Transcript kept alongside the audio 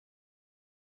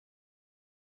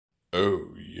Oh,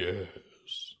 yes.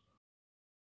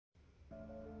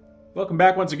 Welcome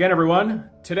back once again, everyone.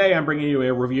 Today I'm bringing you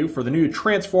a review for the new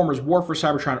Transformers War for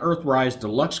Cybertron Earthrise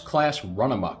Deluxe Class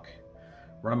Runamuck.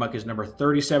 Runamuck is number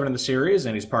 37 in the series,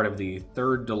 and he's part of the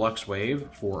third Deluxe wave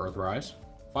for Earthrise.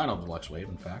 Final Deluxe wave,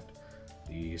 in fact.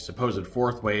 The supposed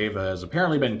fourth wave has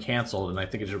apparently been canceled, and I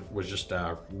think it was just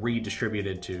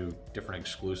redistributed to different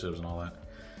exclusives and all that.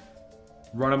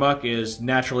 Runamuck is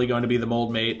naturally going to be the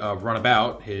mold mate of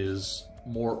Runabout, his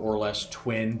more or less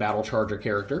twin Battlecharger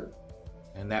character.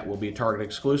 And that will be a Target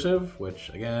exclusive, which,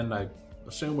 again, I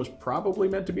assume was probably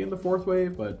meant to be in the fourth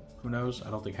wave, but who knows? I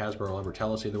don't think Hasbro will ever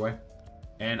tell us either way.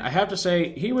 And I have to say,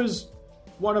 he was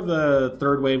one of the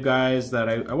third wave guys that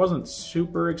I wasn't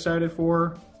super excited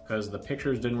for, because the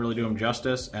pictures didn't really do him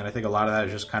justice, and I think a lot of that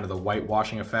is just kind of the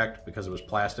whitewashing effect. Because it was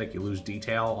plastic, you lose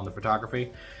detail on the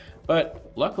photography.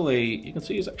 But luckily, you can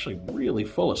see he's actually really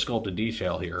full of sculpted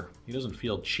detail here. He doesn't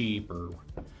feel cheap or,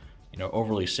 you know,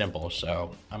 overly simple,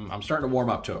 so I'm starting to warm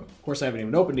up to him. Of course, I haven't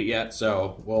even opened it yet,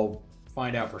 so we'll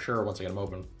find out for sure once I get him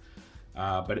open.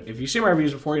 But if you've seen my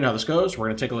reviews before, you know how this goes. We're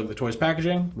going to take a look at the toy's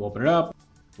packaging. We'll open it up.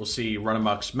 We'll see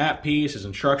Runamuck's map piece, his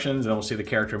instructions, and then we'll see the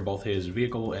character in both his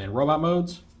vehicle and robot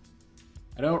modes.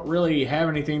 I don't really have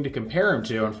anything to compare him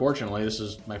to, unfortunately. This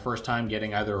is my first time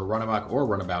getting either a Runamuck or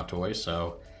Runabout toy,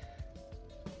 so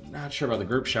not sure about the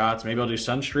group shots. Maybe I'll do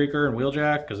Sunstreaker and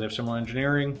Wheeljack because they have similar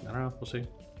engineering. I don't know. We'll see.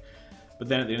 But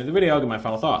then at the end of the video, I'll give my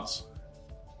final thoughts.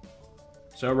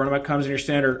 So Runamuck comes in your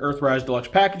standard Earthrise Deluxe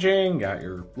packaging. Got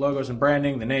your logos and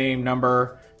branding, the name,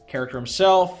 number, character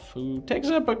himself, who takes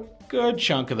up a good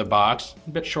chunk of the box. A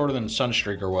bit shorter than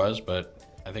Sunstreaker was, but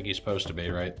I think he's supposed to be,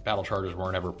 right? Battle-Chargers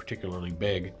weren't ever particularly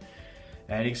big.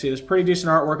 And you can see this pretty decent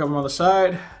artwork of him on the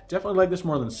side. Definitely like this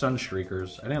more than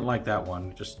Sunstreaker's. I didn't like that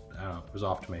one. Just, I don't know, it was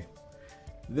off to me.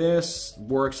 This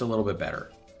works a little bit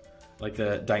better. Like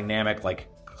the dynamic, like,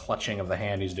 clutching of the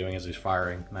hand he's doing as he's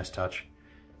firing. Nice touch.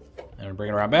 And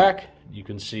bring it around back. You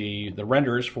can see the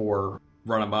renders for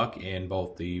Runamuck in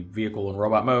both the vehicle and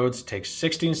robot modes. It takes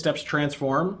 16 steps to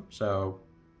transform, so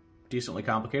decently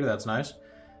complicated. That's nice.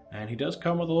 And he does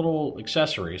come with a little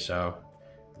accessory, so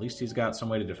at least he's got some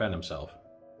way to defend himself.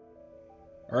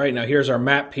 Alright, now here's our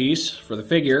map piece for the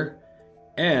figure.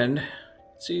 And,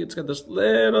 see, it's got this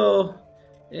little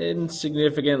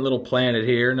insignificant little planet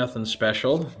here. Nothing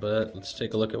special, but let's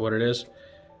take a look at what it is.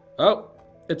 Oh,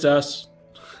 it's us.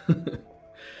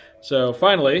 So,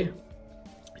 finally,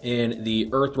 in the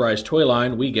Earthrise toy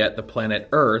line, we get the planet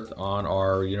Earth on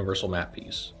our universal map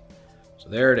piece. So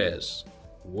there it is.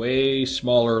 Way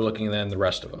smaller looking than the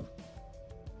rest of them.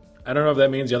 I don't know if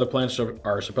that means the other planets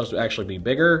are supposed to actually be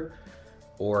bigger,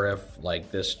 or if,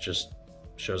 like, this just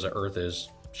shows that Earth is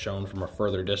shown from a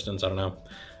further distance. I don't know.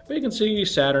 But you can see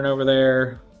Saturn over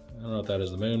there. I don't know if that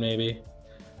is the moon, maybe.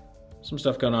 Some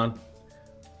stuff going on.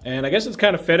 And I guess it's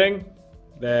kind of fitting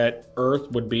that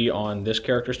Earth would be on this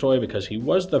character's toy because he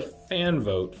was the fan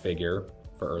vote figure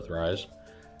for Earthrise.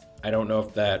 I don't know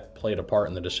if that played a part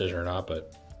in the decision or not,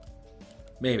 but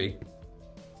maybe.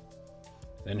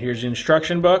 Then here's the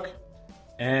instruction book,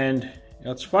 and you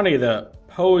know, it's funny, the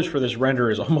pose for this render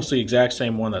is almost the exact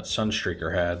same one that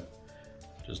Sunstreaker had.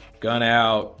 Just gun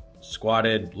out,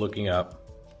 squatted, looking up.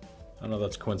 I don't know if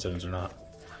that's coincidence or not.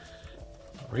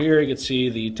 Over here you can see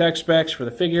the tech specs for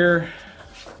the figure.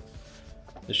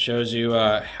 This shows you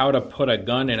how to put a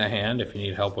gun in a hand if you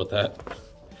need help with that.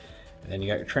 And then you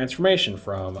got your transformation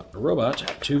from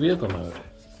robot to vehicle mode.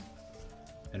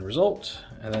 End result,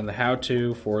 and then the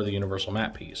how-to for the universal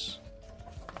map piece.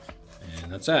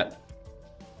 And that's that.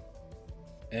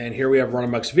 And here we have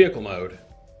Runamuck's vehicle mode.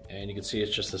 And you can see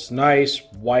it's just this nice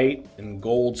white and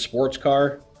gold sports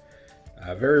car.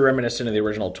 Very reminiscent of the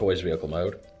original Toys vehicle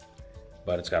mode.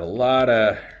 But it's got a lot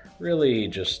of really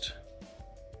just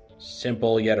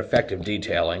simple yet effective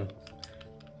detailing.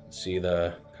 See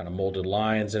the kind of molded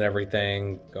lines and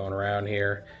everything going around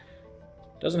here.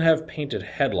 Doesn't have painted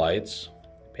headlights.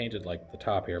 Painted like the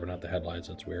top here, but not the headlights.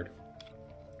 That's weird.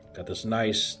 Got this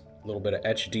nice little bit of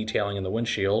etched detailing in the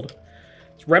windshield.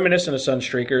 It's reminiscent of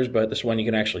Sunstreaker's, but this one you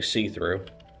can actually see through.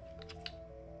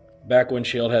 Back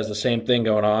windshield has the same thing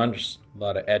going on. Just a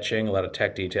lot of etching, a lot of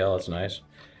tech detail. That's nice.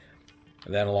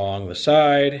 And then along the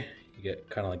side, you get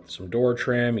kind of like some door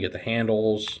trim. You get the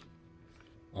handles.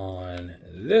 On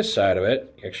this side of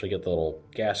it, you actually get the little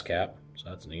gas cap, so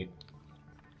that's neat.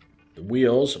 The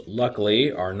wheels,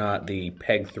 luckily, are not the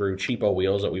peg-through cheapo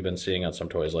wheels that we've been seeing on some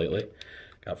toys lately.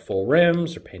 Got full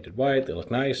rims, they're painted white, they look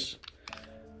nice.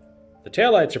 The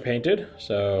taillights are painted,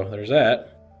 so there's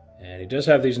that. And he does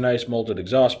have these nice molded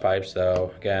exhaust pipes,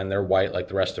 though. Again, they're white like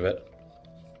the rest of it.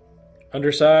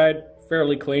 Underside,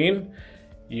 fairly clean.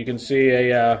 You can see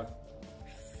a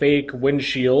fake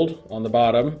windshield on the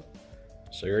bottom.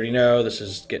 So you already know this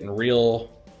is getting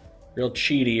real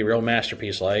cheaty, real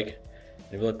masterpiece-like.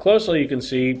 If you look closely, you can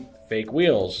see fake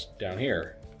wheels down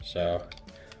here. So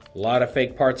a lot of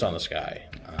fake parts on this guy.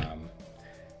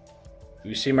 If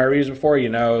you've seen my reviews before, you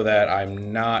know that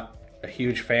I'm not a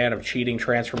huge fan of cheating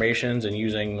transformations and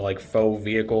using like faux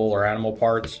vehicle or animal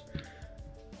parts.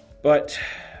 But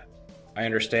I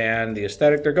understand the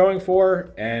aesthetic they're going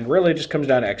for, and really it just comes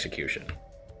down to execution.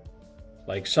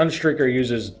 Like Sunstreaker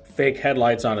uses fake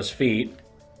headlights on his feet,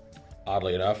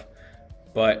 oddly enough,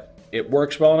 but it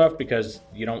works well enough because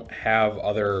you don't have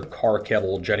other car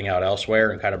kibble jutting out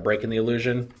elsewhere and kind of breaking the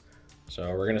illusion. So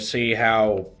we're going to see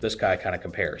how this guy kind of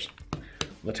compares.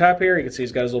 On the top here, you can see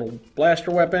he's got his little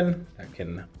blaster weapon that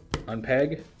can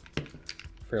unpeg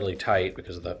fairly tight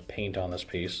because of the paint on this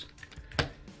piece.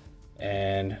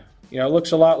 And, you know, it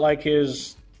looks a lot like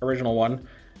his original one.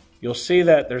 You'll see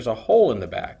that there's a hole in the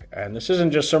back. And this isn't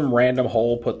just some random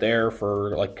hole put there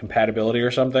for, like, compatibility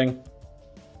or something.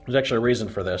 There's actually a reason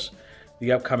for this.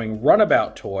 The upcoming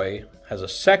Runabout toy has a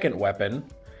second weapon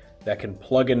that can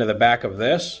plug into the back of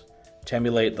this to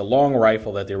emulate the long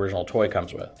rifle that the original toy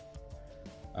comes with.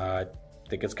 I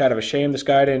think it's kind of a shame this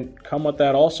guy didn't come with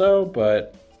that also,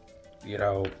 but, you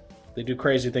know, they do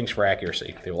crazy things for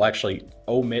accuracy. They will actually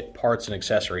omit parts and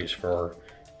accessories for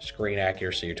screen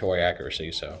accuracy or toy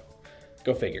accuracy, so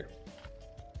go figure.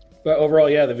 But overall,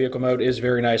 yeah, the vehicle mode is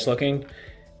very nice looking.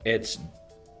 It's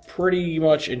pretty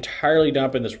much entirely done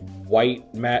up in this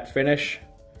white matte finish,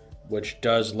 which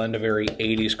does lend a very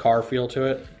 80s car feel to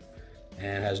it,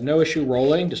 and has no issue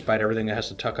rolling despite everything that has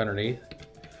to tuck underneath.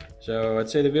 So I'd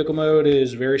say the vehicle mode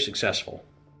is very successful.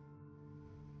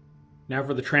 Now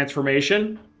for the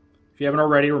transformation. If you haven't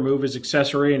already, remove his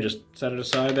accessory and just set it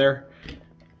aside there.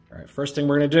 All right, first thing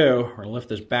we're gonna do, we're gonna lift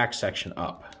this back section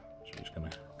up. So we're just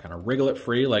gonna kind of wriggle it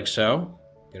free like so.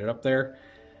 Get it up there.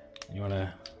 You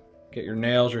wanna get your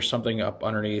nails or something up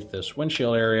underneath this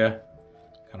windshield area,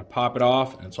 kind of pop it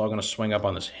off, and it's all gonna swing up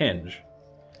on this hinge.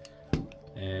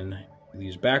 And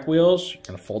these back wheels, you're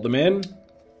gonna fold them in.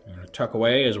 You're going to tuck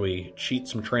away as we cheat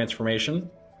some transformation.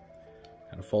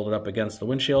 Kind of fold it up against the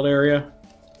windshield area.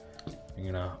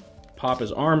 You're going to pop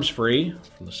his arms free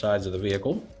from the sides of the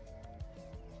vehicle.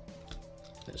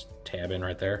 Just tab in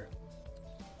right there.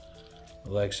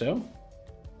 Like so.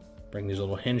 Bring these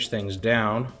little hinge things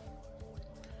down.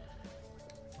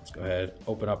 Let's go ahead and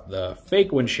open up the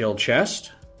fake windshield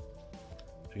chest.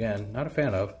 Which again, not a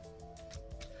fan of.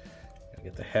 Gotta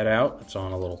get the head out. It's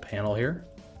on a little panel here.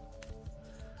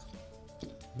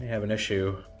 May have an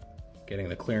issue getting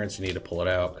the clearance you need to pull it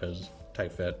out because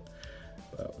tight fit.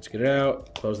 But let's get it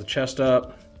out, close the chest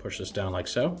up, push this down like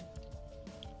so.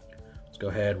 Let's go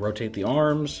ahead, rotate the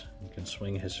arms. You can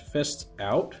swing his fists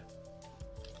out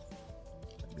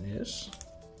like this.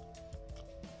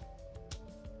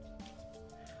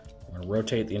 We're going to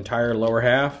rotate the entire lower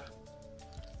half.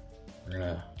 We're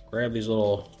going to grab these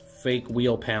little fake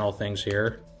wheel panel things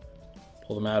here,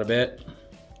 pull them out a bit.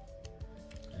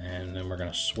 And then we're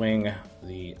going to swing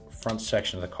the front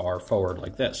section of the car forward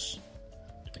like this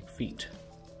to make feet.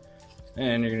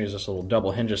 And you're going to use this little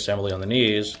double hinge assembly on the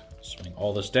knees. Swing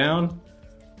all this down.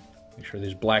 Make sure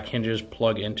these black hinges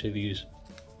plug into these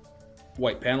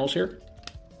white panels here.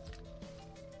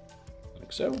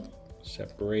 Like so.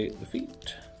 Separate the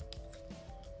feet.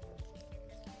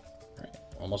 All right,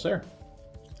 almost there.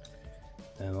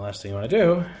 And the last thing you want to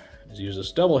do is use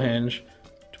this double hinge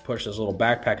to push this little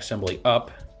backpack assembly up.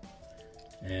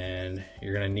 And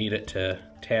you're going to need it to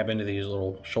tab into these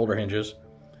little shoulder hinges.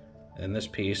 And this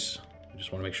piece, you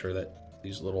just want to make sure that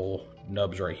these little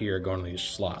nubs right here go into these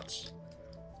slots.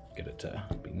 Get it to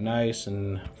be nice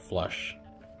and flush.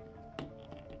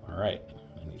 All right,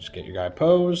 and you just get your guy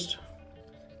posed,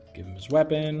 give him his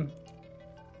weapon.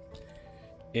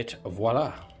 Et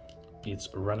voila, it's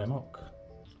Runamuck.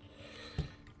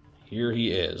 Here he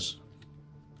is.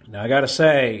 Now I gotta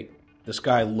say, this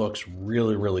guy looks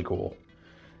really, really cool.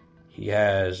 He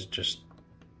has just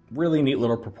really neat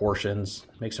little proportions.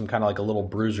 Makes him kind of like a little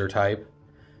bruiser type.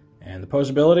 And the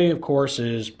posability, of course,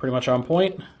 is pretty much on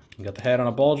point. You got the head on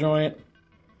a ball joint.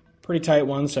 Pretty tight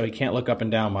one, so he can't look up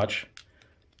and down much.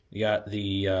 You got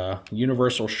the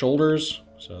universal shoulders,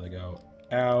 so they go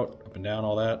out, up and down,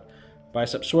 all that.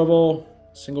 Bicep swivel,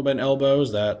 single bent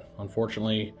elbows that,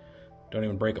 unfortunately, don't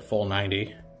even break a full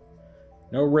 90.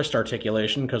 No wrist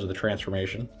articulation because of the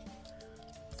transformation.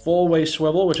 Full waist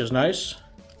swivel, which is nice.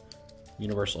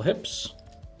 Universal hips.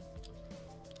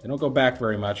 They don't go back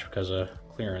very much because of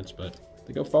clearance, but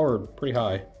they go forward pretty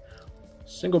high.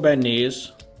 Single bend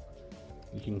knees.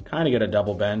 You can kind of get a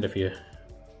double bend if you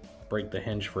break the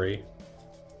hinge free,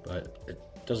 but it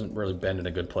doesn't really bend in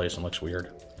a good place and looks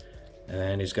weird. And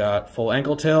then he's got full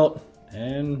ankle tilt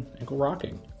and ankle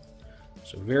rocking.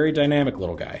 So very dynamic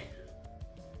little guy.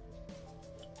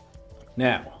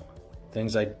 Now,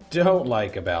 things I don't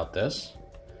like about this.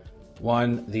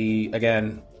 One, the,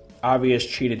 again, obvious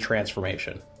cheated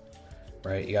transformation.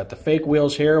 Right, you got the fake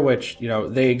wheels here, which, you know,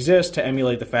 they exist to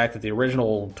emulate the fact that the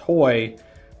original toy,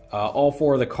 all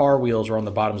 4 of the car wheels were on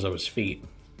the bottoms of his feet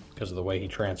because of the way he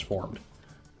transformed.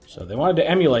 So they wanted to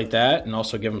emulate that and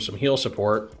also give him some heel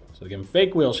support. So they give him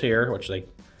fake wheels here, which they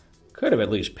could have at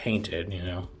least painted, you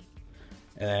know.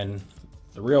 And then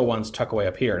the real ones tuck away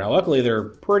up here. Now, luckily, they're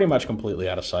pretty much completely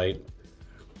out of sight.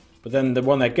 But then the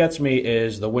one that gets me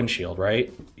is the windshield,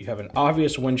 right? You have an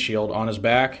obvious windshield on his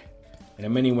back and a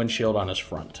mini windshield on his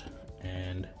front.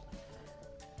 And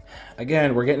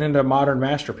again, we're getting into modern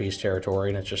masterpiece territory,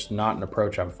 and it's just not an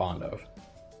approach I'm fond of.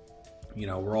 You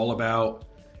know, we're all about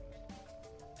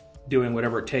doing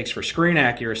whatever it takes for screen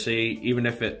accuracy, even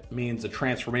if it means the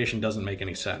transformation doesn't make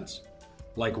any sense.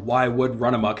 Like, why would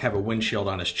Runamuck have a windshield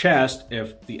on his chest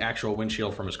if the actual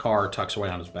windshield from his car tucks away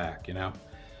on his back, you know?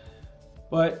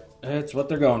 But it's what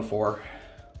they're going for.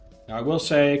 Now, I will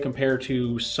say, compared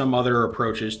to some other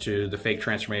approaches to the fake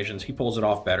transformations, he pulls it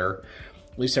off better.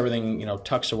 At least everything, you know,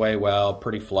 tucks away well,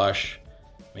 pretty flush.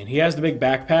 I mean, he has the big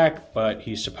backpack, but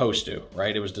he's supposed to,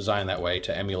 right? It was designed that way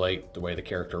to emulate the way the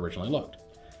character originally looked.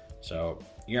 So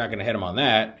you're not going to hit him on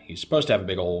that. He's supposed to have a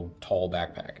big old tall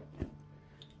backpack.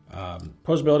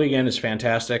 Posability, again, is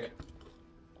fantastic.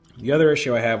 The other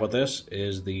issue I have with this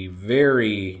is the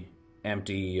very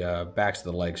empty backs of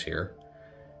the legs here.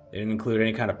 They didn't include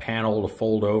any kind of panel to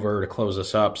fold over to close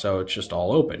this up, so it's just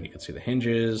all open. You can see the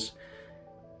hinges.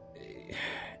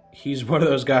 He's one of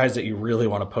those guys that you really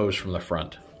want to pose from the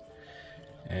front.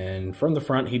 And from the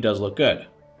front, he does look good.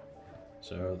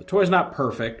 So the toy's not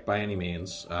perfect by any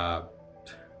means. A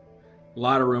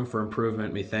lot of room for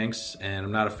improvement, methinks, and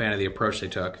I'm not a fan of the approach they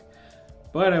took.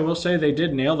 But I will say they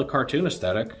did nail the cartoon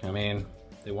aesthetic. I mean,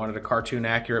 they wanted a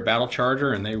cartoon-accurate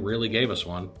Battlecharger, and they really gave us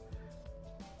one.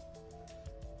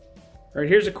 All right,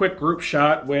 here's a quick group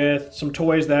shot with some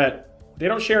toys that they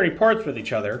don't share any parts with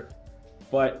each other,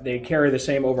 but they carry the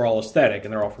same overall aesthetic,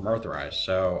 and they're all from Earthrise.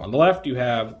 So on the left, you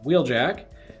have Wheeljack,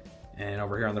 and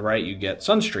over here on the right, you get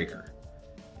Sunstreaker.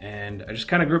 And I just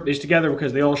kind of grouped these together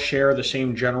because they all share the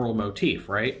same general motif,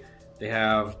 right? They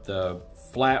have the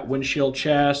flat windshield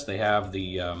chest, they have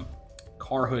the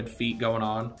car hood feet going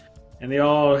on, and they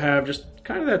all have just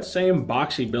kind of that same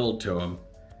boxy build to them.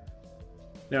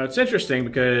 Now, it's interesting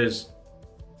because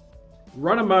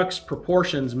Runamuck's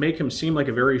proportions make him seem like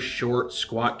a very short,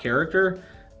 squat character,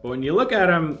 but when you look at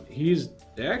him, he's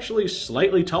actually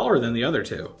slightly taller than the other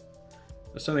two.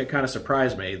 That's something that kind of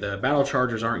surprised me. The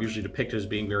Battlechargers aren't usually depicted as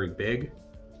being very big,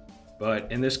 but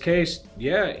in this case,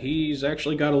 yeah, he's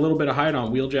actually got a little bit of height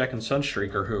on Wheeljack and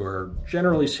Sunstreaker, who are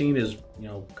generally seen as, you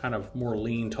know, kind of more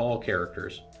lean, tall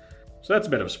characters. So that's a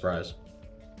bit of a surprise.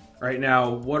 All right, now,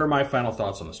 what are my final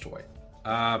thoughts on this toy?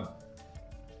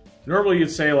 Normally you'd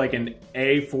say like an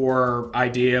A for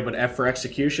idea, but F for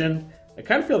execution. I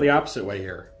kind of feel the opposite way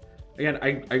here. Again,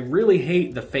 I really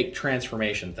hate the fake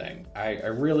transformation thing. I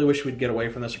really wish we'd get away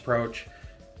from this approach.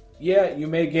 Yeah, you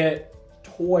may get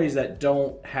toys that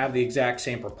don't have the exact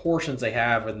same proportions they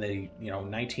have in the, you know,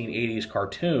 1980s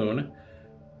cartoon,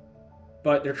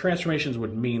 but their transformations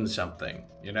would mean something,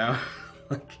 you know?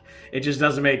 Like, it just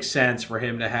doesn't make sense for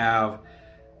him to have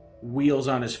wheels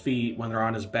on his feet when they're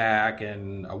on his back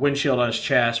and a windshield on his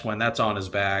chest when that's on his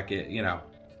back. You know,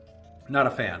 not a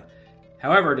fan.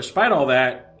 However, despite all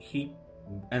that, he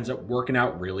ends up working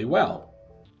out really well.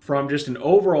 From just an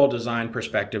overall design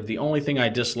perspective, the only thing I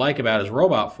dislike about his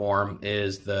robot form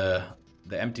is the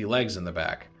empty legs in the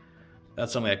back.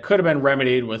 That's something that could have been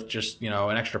remedied with just, you know,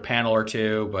 an extra panel or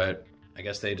two, but I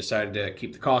guess they decided to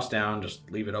keep the cost down, just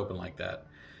leave it open like that.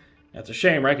 That's a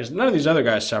shame, right? Because none of these other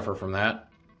guys suffer from that.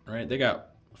 Right, they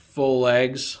got full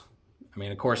legs. I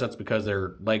mean, of course, that's because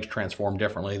their legs transform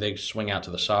differently. They swing out to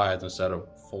the sides instead of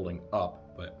folding up.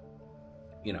 But,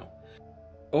 you know,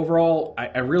 overall,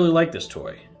 I really like this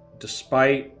toy.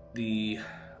 Despite the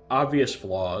obvious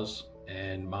flaws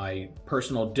and my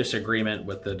personal disagreement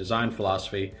with the design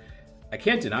philosophy, I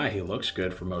can't deny he looks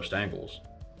good from most angles.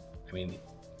 I mean,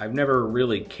 I've never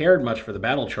really cared much for the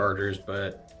Battlechargers,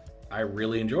 but I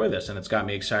really enjoy this, and it's got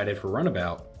me excited for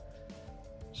Runabout.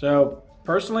 So,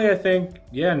 personally, I think,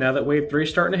 yeah, now that Wave 3 is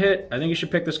starting to hit, I think you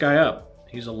should pick this guy up.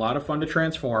 He's a lot of fun to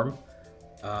transform.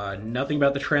 Nothing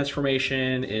about the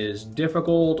transformation is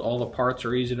difficult. All the parts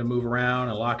are easy to move around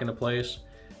and lock into place.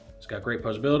 It's got great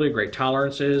posability, great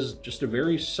tolerances, just a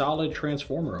very solid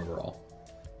Transformer overall.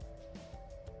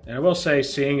 And I will say,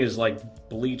 seeing his like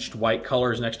bleached white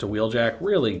colors next to Wheeljack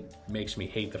really makes me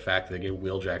hate the fact that they gave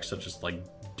Wheeljack such a like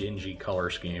dingy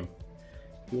color scheme.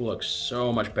 He looks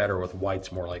so much better with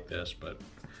whites more like this, but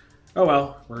oh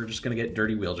well, we're just gonna get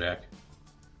dirty Wheeljack.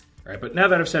 All right, but now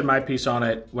that I've said my piece on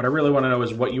it, what I really want to know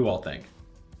is what you all think.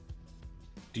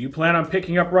 Do you plan on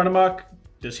picking up Runamuck?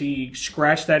 Does he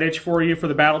scratch that itch for you for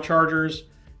the Battlechargers?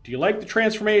 Do you like the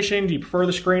transformation? Do you prefer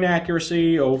the screen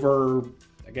accuracy over,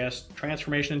 I guess,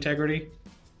 transformation integrity?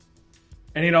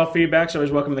 Any and all feedback is always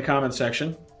welcome in the comments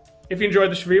section. If you enjoyed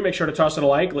this review, make sure to toss it a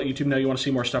like. Let YouTube know you want to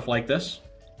see more stuff like this.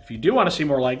 If you do want to see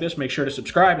more like this, make sure to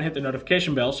subscribe and hit the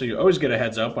notification bell so you always get a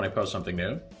heads up when I post something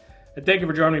new. And thank you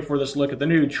for joining me for this look at the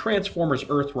new Transformers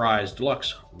Earthrise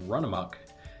Deluxe Runamuck.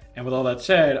 And with all that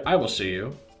said, I will see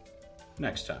you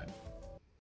next time.